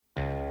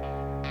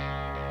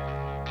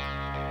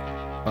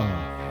I'm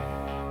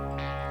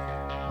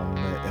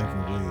gonna let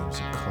Evan Williams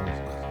and Coke.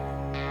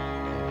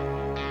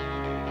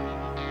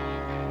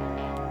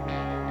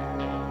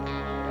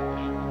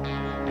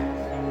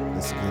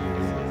 Let's get it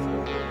in.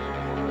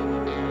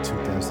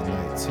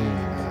 2019, you know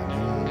what I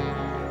mean?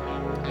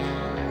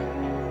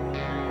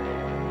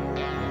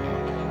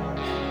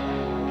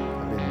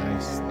 I've been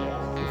nice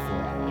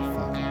before I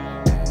fucking.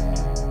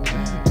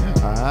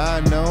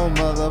 I know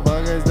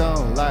motherfuckers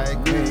don't like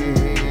me.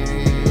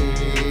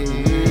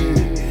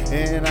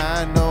 And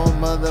I know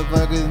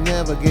motherfuckers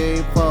never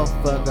gave a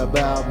fuck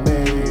about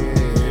me.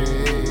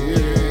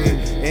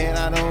 And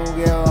I don't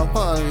give a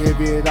fuck if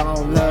you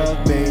don't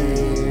love me.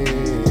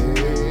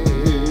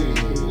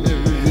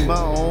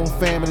 My own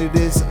family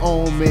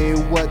disown me.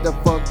 What the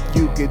fuck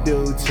you could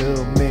do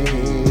to me?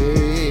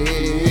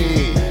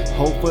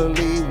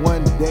 Hopefully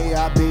one day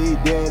I'll be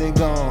dead and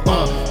gone.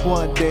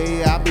 One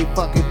day I'll be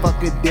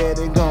fucking dead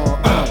and gone.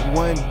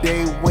 One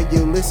day when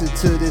you listen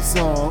to this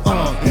song,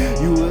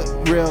 you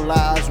would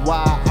realize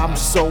why I'm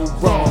so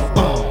wrong.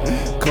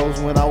 Cause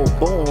when I was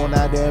born,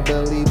 I didn't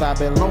believe I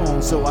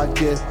belonged. So I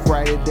just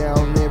write it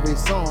down every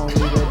song.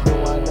 Even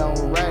though I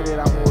don't write it,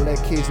 I won't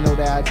let kids know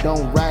that I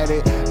don't write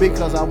it.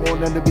 Because I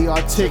want them to be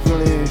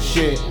articulate and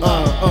shit.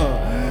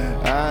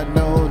 I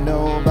know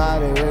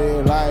nobody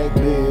really like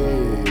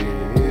me.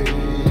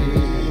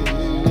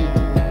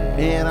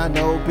 And I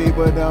know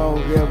people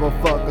don't give a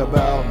fuck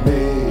about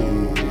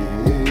me.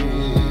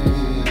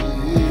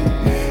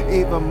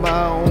 Even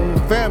my own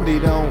family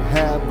don't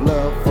have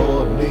love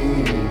for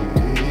me.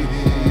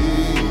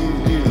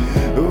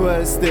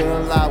 But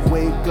still I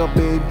wake up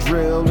and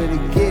drill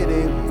and get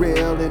it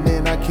real. And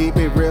then I keep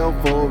it real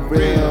for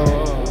real.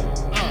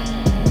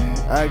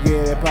 I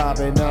get it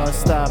poppin',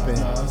 non-stoppin'.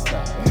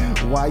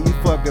 Why you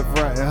fucking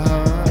frontin',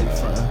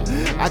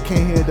 I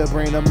came here to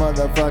bring the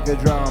motherfucking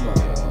drama.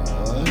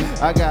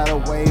 I got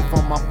away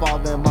from my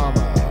father and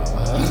mama.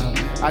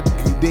 I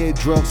did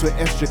drugs with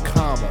extra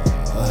commas.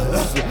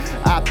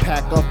 I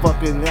pack a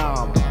fucking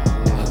llama.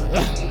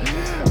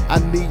 I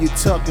need you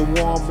tucked and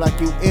warm like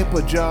you in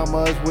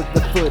pajamas with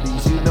the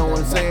footies. You know what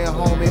I'm saying,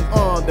 homie?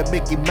 The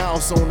Mickey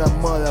Mouse on that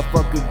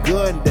motherfucking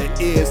gun. The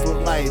ears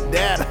look like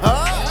that,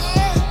 huh?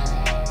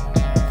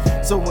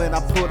 So when I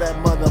pull that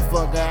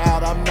motherfucker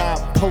out, I'm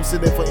not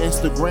posting it for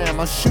Instagram.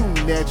 I'm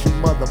shooting at you,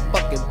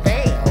 motherfucking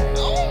damn.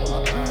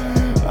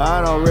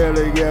 I don't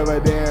really give a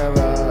damn.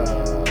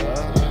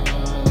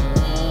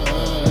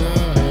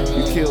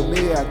 You kill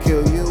me, I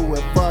kill you,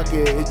 and fuck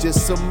it. It's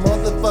just some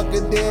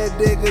motherfucking dead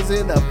niggas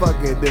in the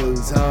fucking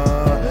news,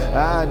 huh?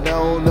 I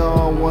know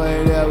no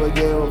one ever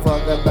give a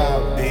fuck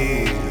about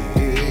me.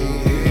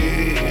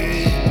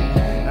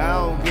 I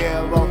don't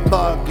give a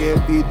fuck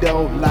if you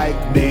don't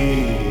like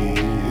me.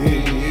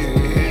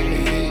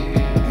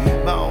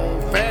 My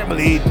own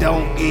family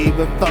don't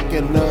even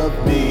fucking love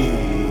me.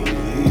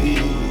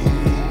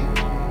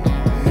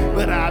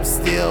 But I'm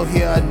still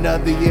here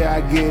another year,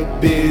 I get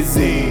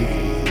busy.